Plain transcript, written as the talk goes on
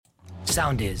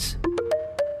Soundis.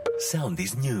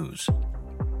 Soundis News.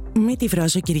 Με τη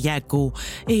Φράσο Κυριάκου,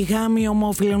 οι γάμοι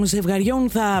ομόφυλων ζευγαριών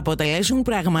θα αποτελέσουν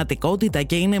πραγματικότητα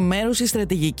και είναι μέρος της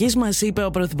στρατηγικής μας, είπε ο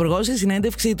Πρωθυπουργός στη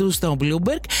συνέντευξή του στο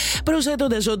Bloomberg,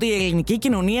 προσθέτοντας ότι η ελληνική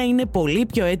κοινωνία είναι πολύ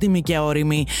πιο έτοιμη και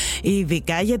όριμη,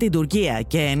 ειδικά για την Τουρκία.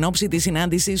 Και εν ώψη της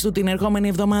συνάντησής του την ερχόμενη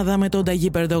εβδομάδα με τον Ταγί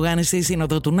Ερντογάν στη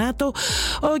Σύνοδο του ΝΑΤΟ,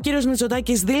 ο κ.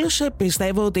 Μητσοτάκης δήλωσε: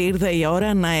 «Πιστεύω ότι ήρθε η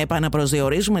ώρα να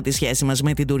επαναπροσδιορίσουμε τη σχέση μας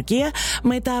με την Τουρκία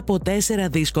μετά από 4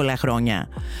 δύσκολα χρόνια».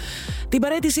 Την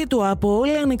παραίτησή του από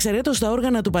όλα ανεξαιρέτως τα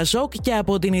όργανα του Πασόκ και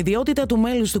από την ιδιότητα του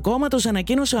μέλους του κόμματος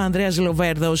ανακοίνωσε ο Ανδρέας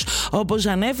Λοβέρδος. Όπως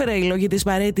ανέφερε, οι λόγοι της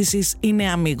παραίτησης είναι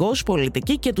αμιγώς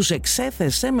πολιτικοί και τους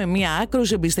εξέθεσε με μια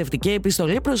άκρως εμπιστευτική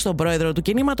επιστολή προς τον πρόεδρο του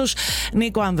κινήματος,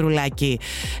 Νίκο Ανδρουλάκη.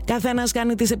 Καθένας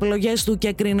κάνει τις επιλογές του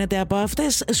και κρίνεται από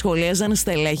αυτές, σχολίαζαν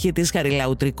στελέχη της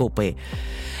Χαριλάου Τρικούπη.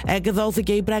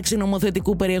 Εκδόθηκε η πράξη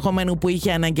νομοθετικού περιεχομένου που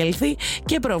είχε αναγγελθεί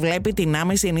και προβλέπει την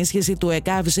άμεση ενίσχυση του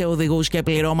ΕΚΑΒ σε οδηγούς και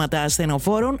πληρώματα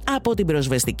ασθενοφόρων από την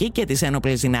πυροσβεστική και τις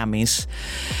ένοπλες δυνάμεις.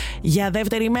 Για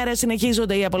δεύτερη μέρα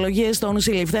συνεχίζονται οι απολογίες των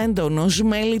συλληφθέντων ως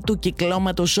μέλη του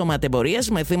κυκλώματος σωματεμπορίας,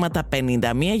 με θύματα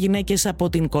 51 γυναίκες από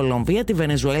την Κολομβία, τη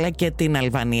Βενεζουέλα και την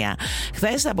Αλβανία.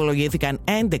 Χθες απολογήθηκαν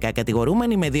 11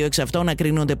 κατηγορούμενοι, με 2 εξ αυτών να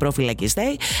κρίνονται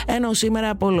προφυλακιστέοι, ενώ σήμερα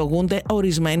απολογούνται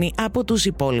ορισμένοι από τους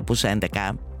υπόλοιπους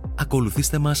 11.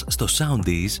 Ακολουθήστε μας στο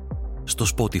Soundis, στο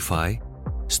Spotify,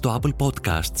 στο Apple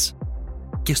Podcasts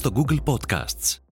και στο Google Podcasts.